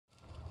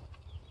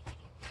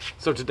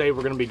So today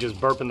we're going to be just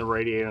burping the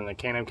radiator and the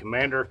Can-Am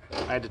Commander.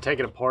 I had to take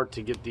it apart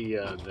to get the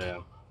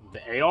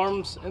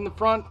A-arms in the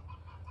front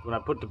when I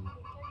put the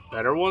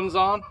better ones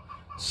on.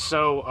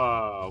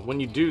 So when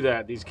you do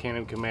that, these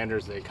Can-Am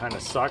Commanders, they kind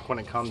of suck when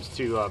it comes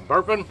to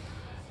burping.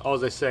 All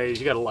they say is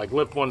you got to like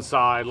lift one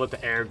side, let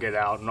the air get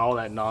out and all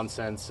that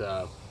nonsense.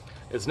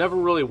 It's never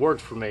really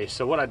worked for me.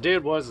 So what I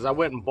did was I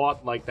went and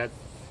bought like that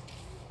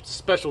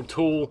special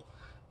tool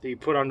that you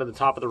put under the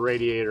top of the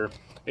radiator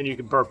and you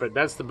can burp it.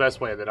 That's the best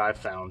way that I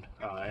found.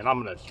 And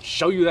I'm gonna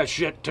show you that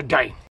shit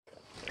today.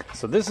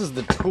 So this is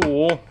the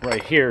tool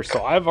right here.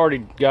 So I've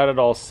already got it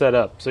all set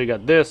up. So you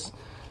got this,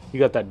 you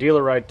got that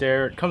dealer right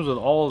there. It comes with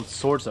all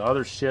sorts of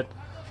other shit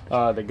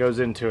that goes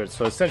into it.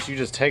 So essentially you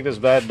just take this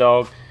bad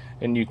dog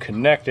and you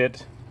connect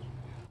it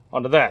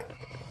onto that.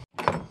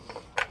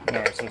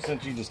 Alright, so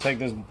essentially you just take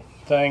this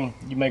thing,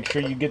 you make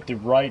sure you get the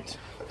right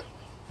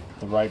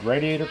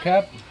radiator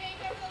cap.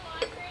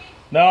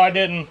 No, I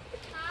didn't.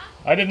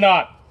 I did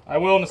not. I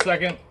will in a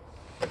second.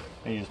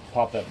 And you just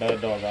pop that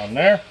bad dog on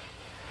there.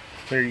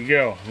 There you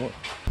go.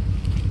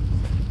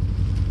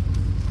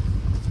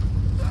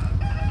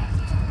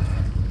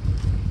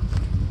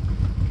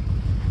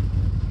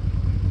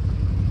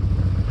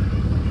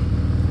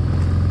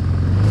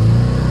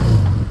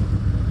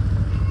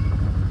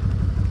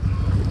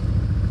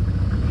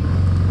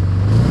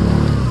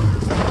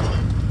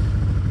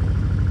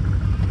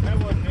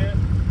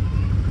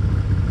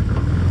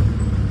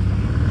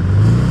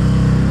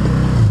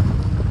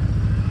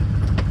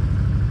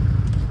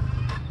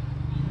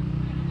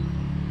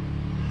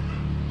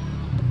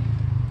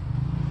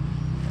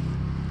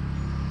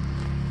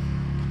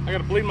 I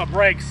gotta bleed my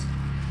brakes.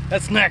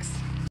 That's next.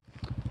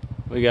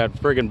 We got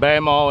friggin'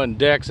 Bama and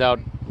Dex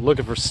out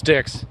looking for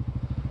sticks.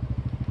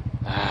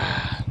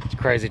 It's a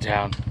crazy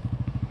town.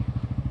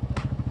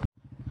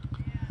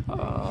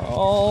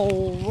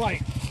 All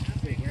right.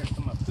 Let's see here.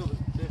 I'm gonna fill this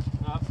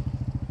bitch up.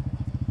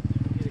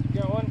 Get it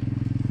going.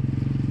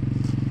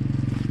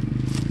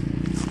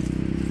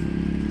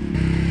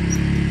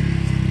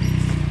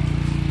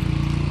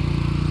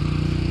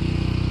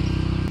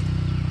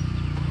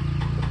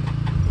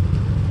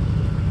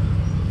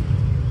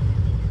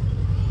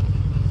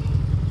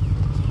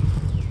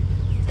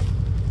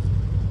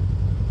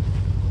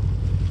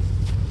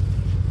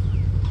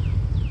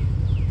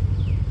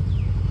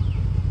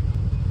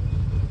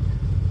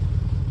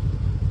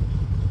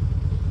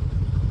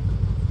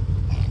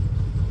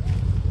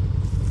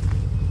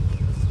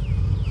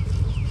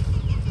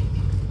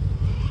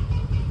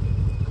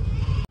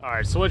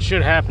 Alright, so what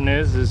should happen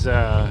is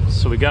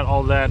so we got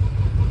all that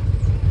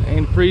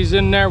antifreeze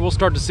in there. We'll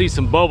start to see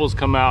some bubbles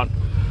come out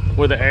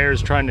where the air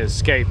is trying to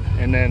escape.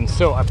 And then,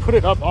 so I put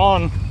it up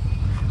on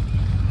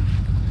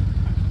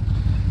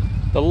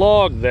the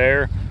log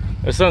there,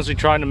 essentially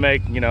trying to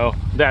make, you know,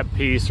 that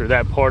piece or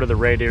that part of the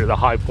radiator the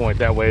high point.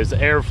 That way, as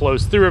the air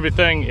flows through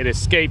everything, it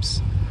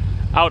escapes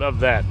out of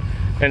that.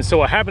 And so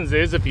what happens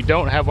is, if you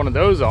don't have one of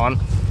those on,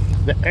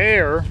 the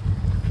air,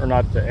 or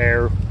not the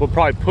air, will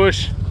probably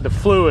push the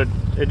fluid.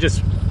 It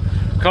just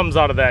comes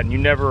out of that, and you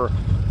never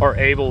are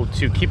able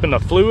to keep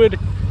enough fluid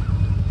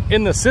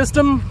in the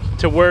system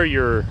to where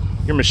your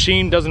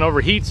machine doesn't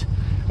overheat,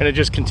 and it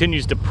just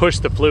continues to push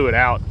the fluid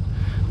out.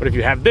 But if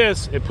you have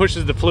this, it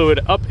pushes the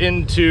fluid up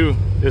into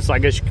this, I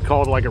guess you could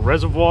call it like a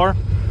reservoir,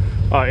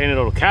 and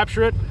it'll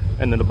capture it,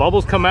 and then the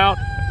bubbles come out,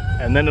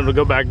 and then it'll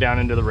go back down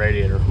into the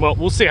radiator. Well,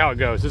 we'll see how it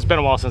goes. It's been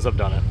a while since I've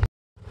done it.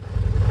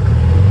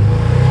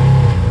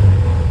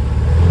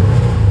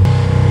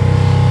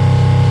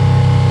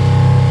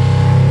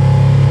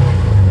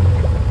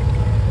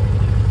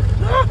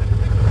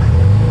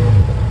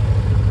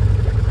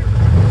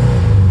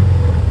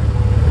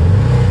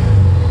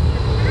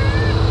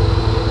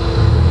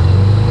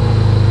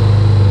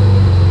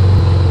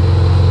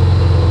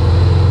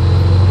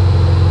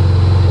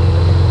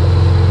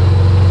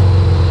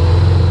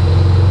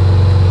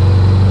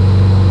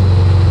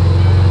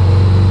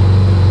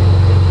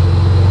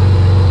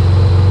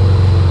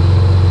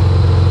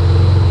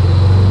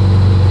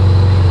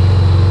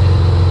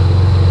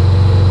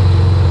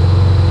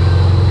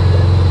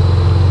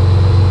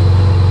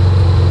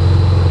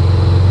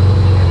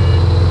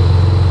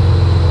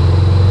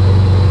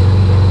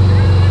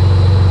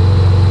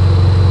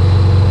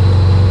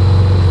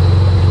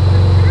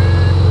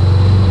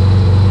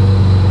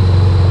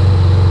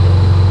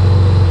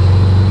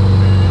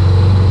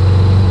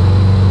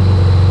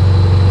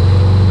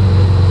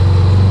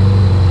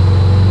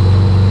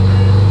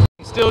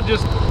 Still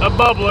just a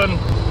bubbling.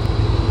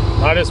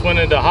 I just went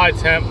into high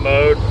temp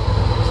mode,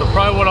 so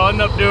probably what I'll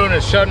end up doing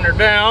is shutting her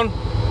down,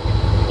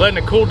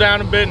 letting it cool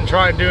down a bit, and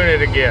trying doing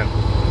it again.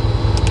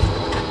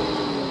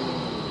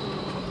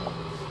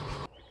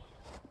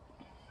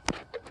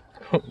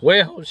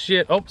 Well,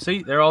 shit. Oh,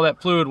 see, there all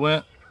that fluid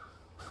went.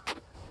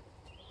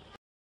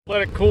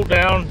 Let it cool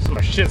down so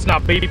my shit's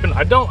not beeping.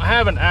 I don't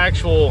have an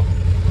actual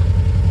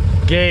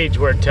gauge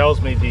where it tells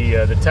me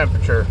the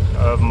temperature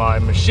of my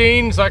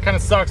machine, so that kind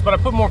of sucks, but I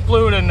put more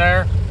fluid in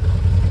there.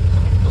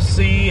 We'll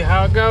see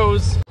how it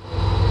goes.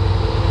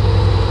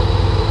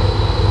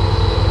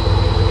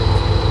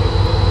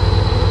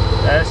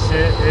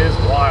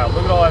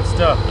 Look at all that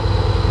stuff.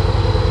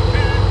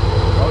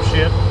 Oh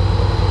shit.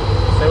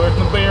 Stay away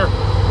from the beer.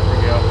 There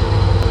we go.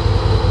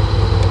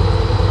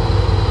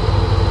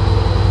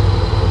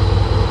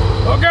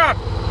 Oh God!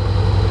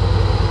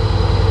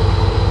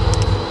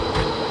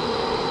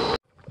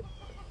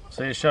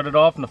 So you shut it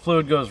off and the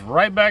fluid goes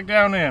right back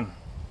down in.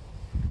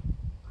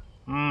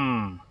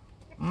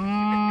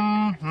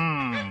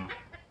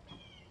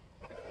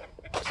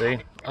 See?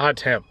 Hot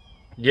temp.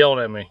 Yelled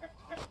at me.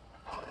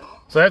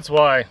 So that's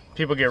why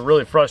people get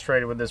really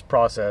frustrated with this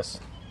process.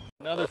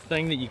 Another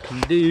thing that you can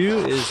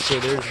do is, so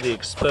there's the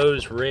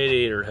exposed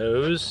radiator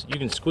hose. You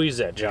can squeeze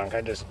that junk.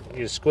 You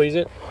just squeeze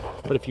it.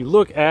 But if you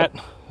look at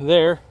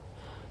there,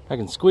 I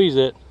can squeeze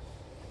it.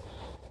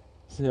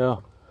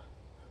 So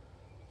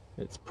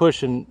it's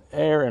pushing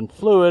air and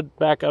fluid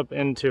back up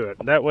into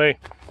it. That way,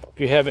 if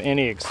you have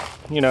any,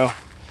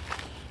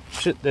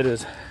 shit that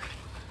is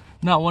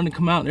not wanting to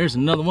come out, there's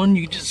another one,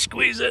 you can just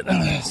squeeze it.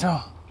 So,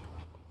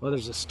 well,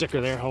 there's a sticker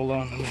there. Hold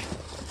on, let me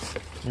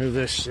move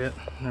this shit.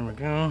 There we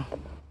go.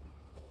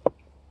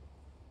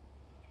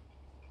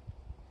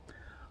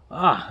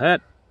 Ah, that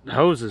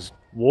hose is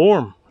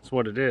warm. That's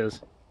what it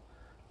is.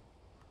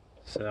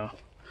 So,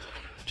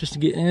 just to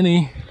get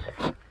any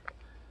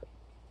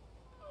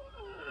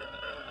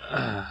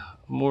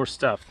more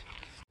stuff.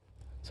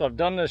 So I've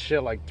done this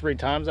shit like 3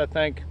 times, I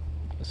think.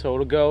 So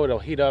it'll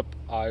heat up.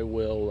 I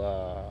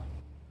will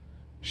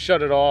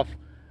shut it off,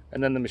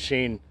 and then the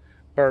machine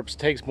burps,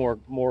 takes more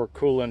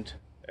coolant,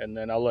 and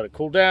then I'll let it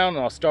cool down,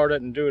 and I'll start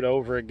it and do it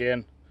over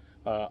again.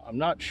 I'm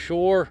not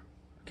sure.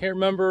 I can't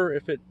remember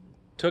if it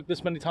took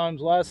this many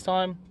times last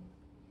time.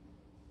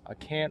 I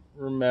can't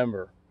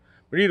remember.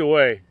 But either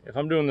way, if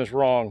I'm doing this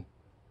wrong,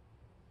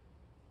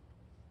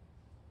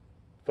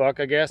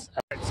 fuck, I guess.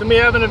 Right, so me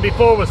having it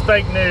before was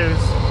fake news,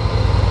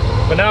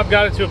 but now I've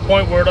got it to a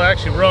point where it'll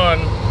actually run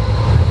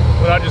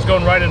without just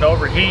going right into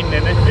overheating,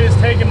 and it is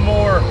taking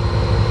more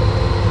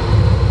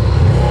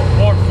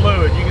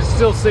fluid. You can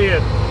still see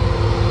it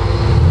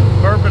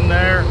burping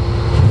there,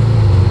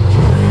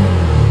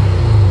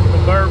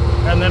 the burp,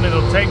 and then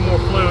it'll take more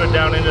fluid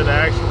down into the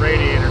actual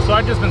radiator. So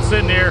I've just been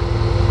sitting here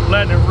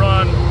letting it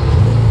run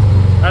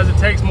as it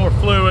takes more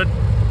fluid.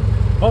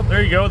 Oh,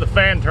 there you go, the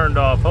fan turned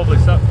off. Hopefully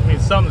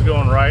something's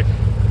going right.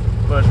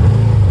 But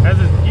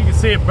you can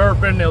see it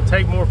burping, it'll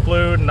take more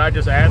fluid, and I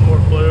just add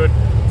more fluid.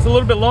 It's a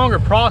little bit longer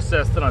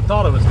process than I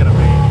thought it was gonna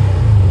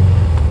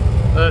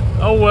be. But,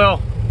 oh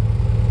well.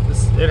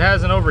 It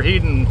hasn't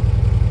overheated in,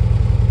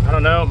 I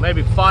don't know,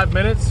 maybe 5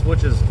 minutes,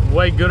 which is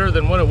way gooder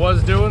than what it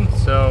was doing.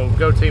 So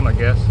go team, I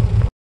guess.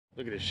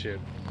 Look at this shit.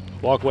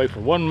 Walk away for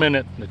 1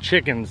 minute, and the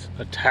chickens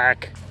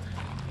attack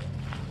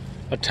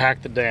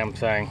the damn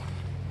thing.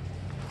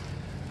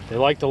 They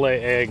like to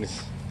lay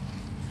eggs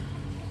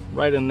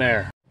right in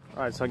there.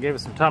 All right, so I gave it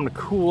some time to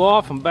cool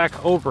off. I'm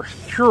back over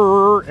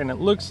here, and it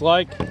looks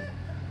like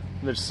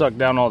they sucked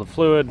down all the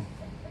fluid.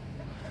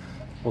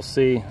 We'll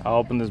see. I'll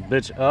open this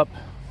bitch up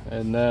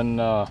and then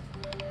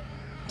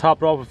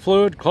top it off with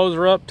fluid, close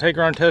her up, take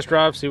her on test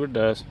drive, see what it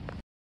does.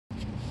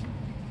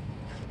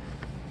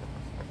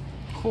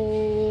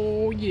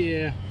 Oh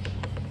yeah.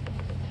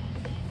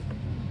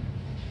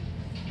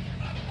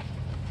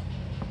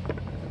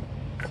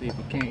 See if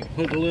we can't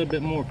put a little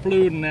bit more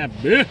fluid in that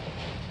bitch.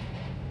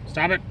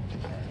 Stop it.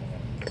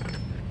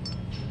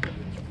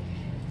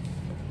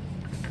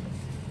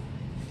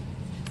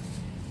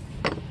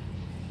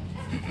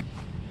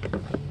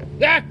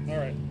 Yeah. All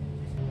right.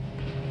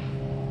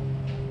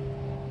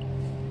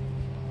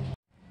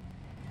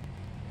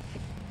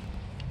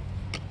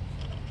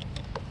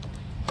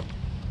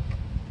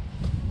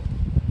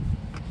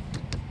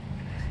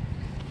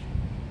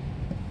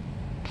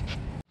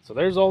 So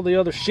there's all the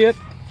other shit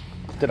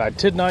that I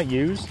did not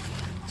use.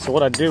 So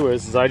what I do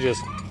is I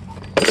just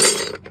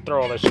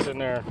throw all that shit in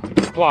there,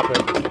 plop it,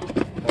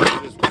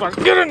 and just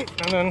fucking get it,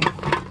 and then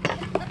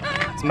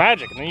it's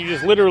magic. And then you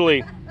just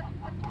literally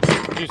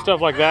do stuff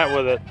like that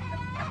with it,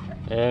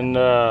 and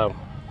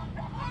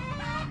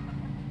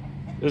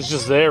it's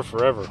just there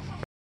forever.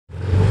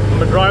 I'm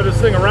gonna drive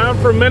this thing around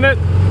for a minute,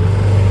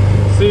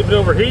 see if it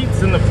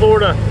overheats in the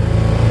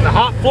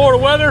hot Florida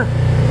weather.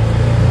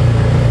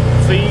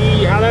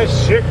 See how that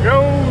shit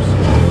goes.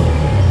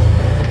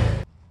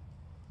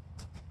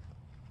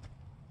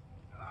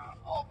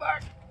 All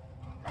back.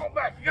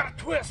 You gotta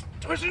twist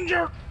and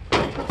jerk.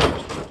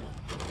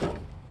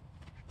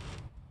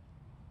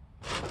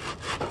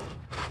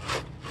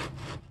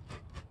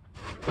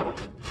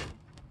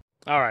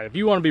 All right, if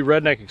you want to be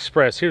Redneck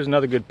Express, here's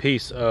another good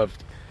piece of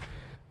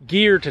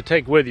gear to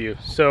take with you.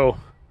 So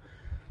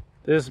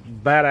this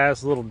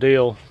badass little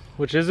deal,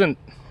 which isn't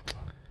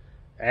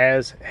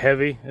as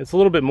heavy, it's a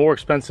little bit more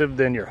expensive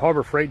than your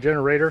Harbor Freight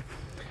generator,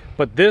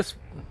 but this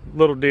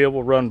little deal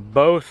will run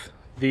both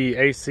the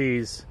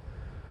ACs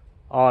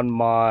on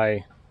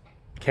my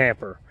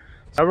camper.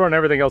 I run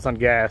everything else on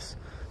gas,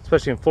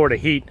 especially in Florida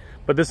heat,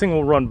 but this thing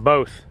will run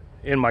both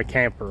in my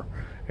camper.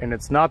 And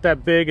it's not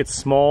that big, it's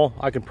small.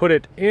 I can put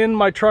it in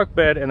my truck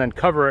bed and then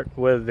cover it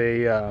with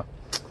the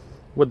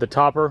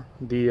topper,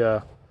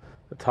 the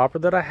the topper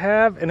that I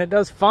have, and it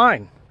does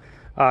fine.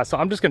 So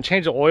I'm just gonna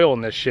change the oil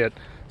in this shit.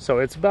 So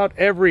it's about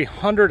every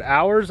 100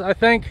 hours, I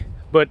think,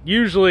 but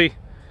usually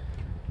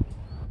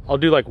I'll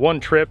do like one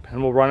trip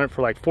and we'll run it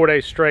for like 4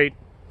 days straight.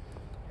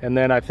 And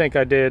then I think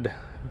I did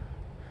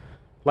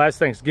last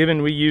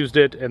Thanksgiving, we used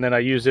it, and then I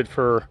used it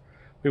for,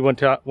 we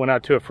went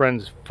out to a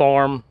friend's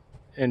farm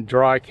and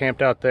dry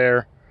camped out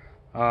there.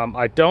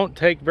 I don't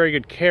take very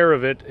good care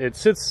of it. It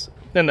sits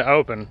in the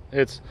open.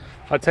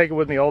 I take it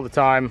with me all the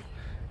time.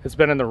 It's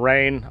been in the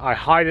rain. I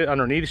hide it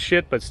underneath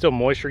shit, but still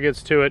moisture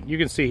gets to it. You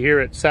can see here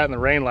it sat in the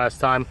rain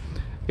last time.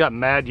 It got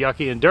mad,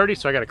 yucky, and dirty,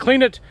 so I gotta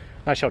clean it.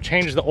 I shall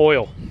change the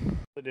oil.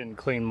 It didn't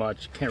clean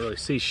much. You can't really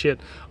see shit.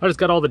 I just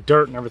got all the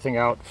dirt and everything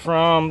out.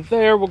 From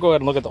there, we'll go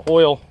ahead and look at the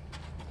oil.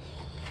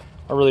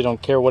 I really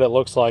don't care what it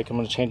looks like. I'm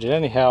gonna change it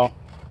anyhow.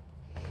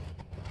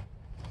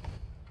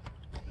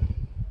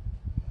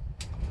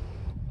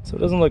 So it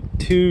doesn't look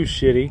too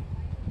shitty,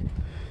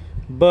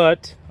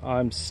 but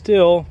I'm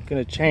still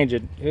gonna change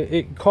it.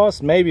 It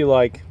costs maybe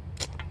like,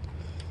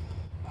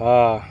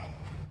 I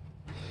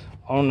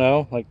don't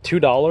know, like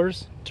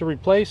 $2 to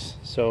replace.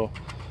 So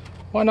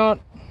why not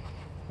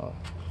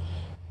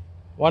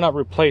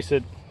replace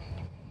it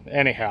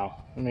anyhow?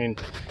 I mean,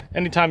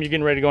 anytime you're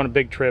getting ready to go on a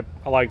big trip,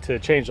 I like to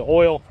change the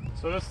oil.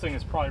 So this thing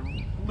is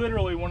probably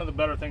literally one of the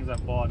better things I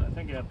bought. I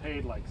think I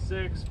paid like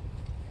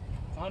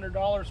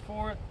 $600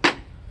 for it.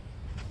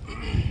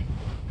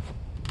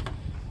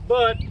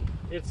 But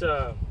it's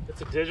a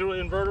digital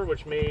inverter,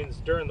 which means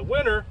during the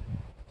winter,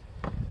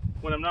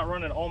 when I'm not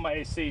running all my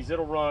ACs,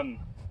 it'll run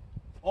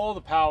all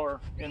the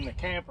power in the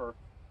camper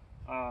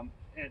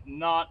at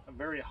not a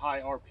very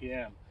high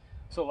RPM.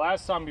 So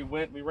last time we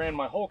went, we ran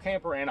my whole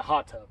camper and a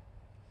hot tub.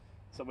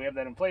 So we have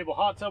that inflatable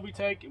hot tub we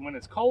take, and when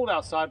it's cold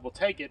outside, we'll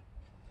take it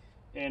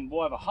and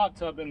we'll have a hot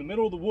tub in the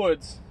middle of the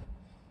woods.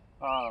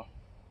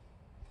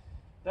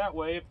 That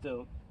way, if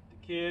the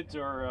kids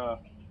or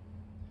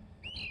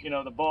you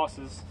know, the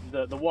bosses,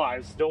 the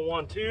wives don't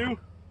want to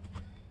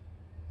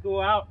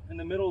go out in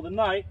the middle of the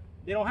night,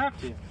 they don't have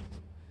to.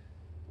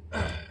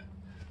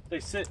 They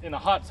sit in a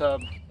hot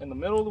tub in the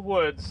middle of the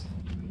woods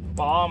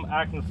while I'm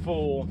acting a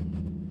fool,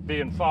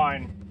 being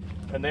fine,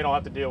 and they don't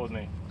have to deal with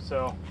me.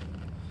 So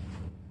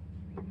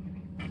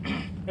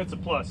it's a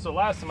plus. So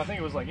last time, I think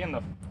it was like in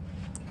the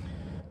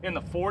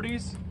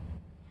 40s,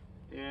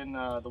 and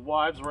the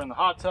wives were in the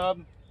hot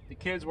tub, the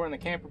kids were in the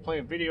camper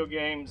playing video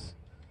games,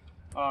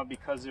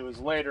 because it was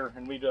later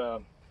and we'd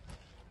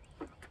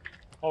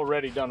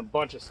already done a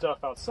bunch of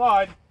stuff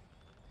outside,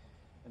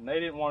 and they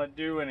didn't want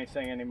to do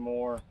anything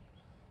anymore.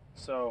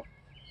 So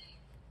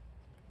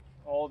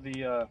all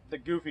the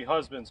goofy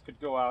husbands could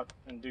go out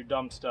and do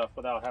dumb stuff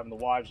without having the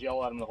wives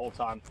yell at them the whole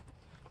time.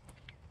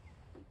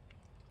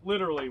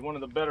 Literally one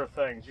of the better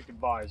things you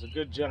could buy is a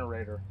good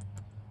generator.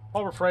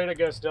 Harbor Freight, I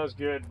guess, does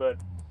good, but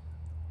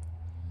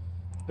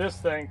this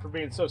thing, for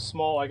being so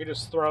small, I can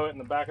just throw it in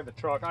the back of the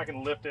truck. I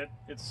can lift it.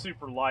 It's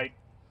super light.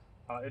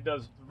 It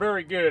does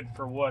very good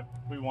for what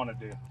we want to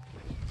do.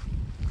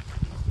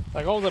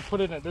 Like, all I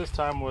put in it this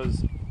time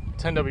was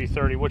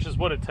 10W30, which is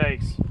what it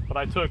takes. But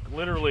I took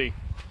literally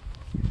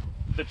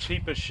the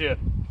cheapest shit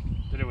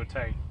that it would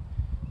take.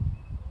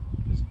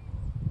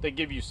 They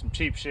give you some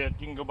cheap shit.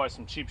 You can go buy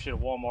some cheap shit at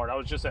Walmart. I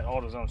was just at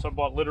AutoZone, so I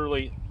bought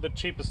literally the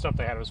cheapest stuff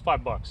they had. It was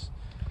 $5.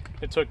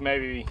 It took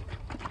maybe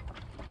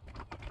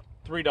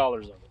 $3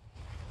 of it.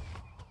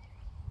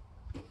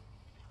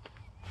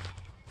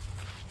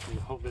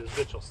 Hope this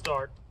bitch will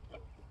start.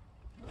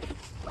 Let's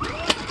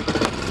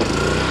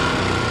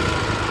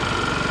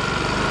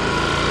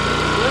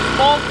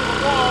fall to the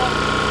wall.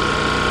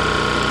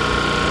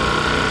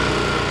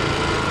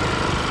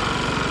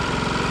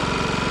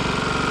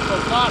 So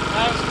it's not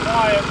as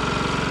quiet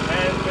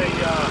as the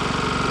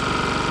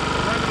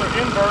regular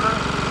inverter,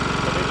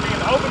 but it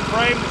being open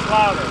frame, it's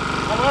louder.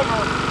 However,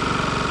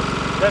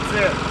 that's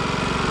it.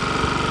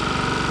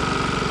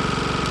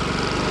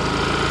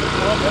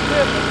 Well, that's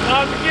it. It's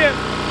loud again.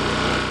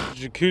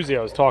 Jacuzzi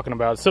I was talking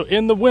about. So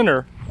in the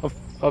winter of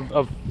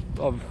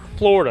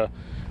Florida,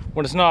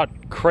 when it's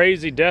not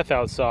crazy death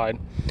outside,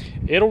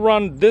 it'll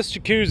run this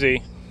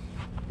jacuzzi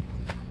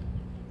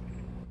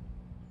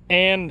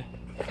and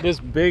this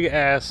big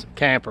ass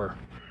camper.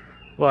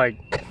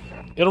 Like,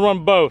 it'll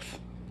run both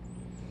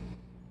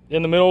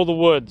in the middle of the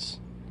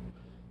woods.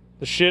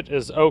 The shit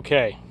is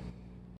okay.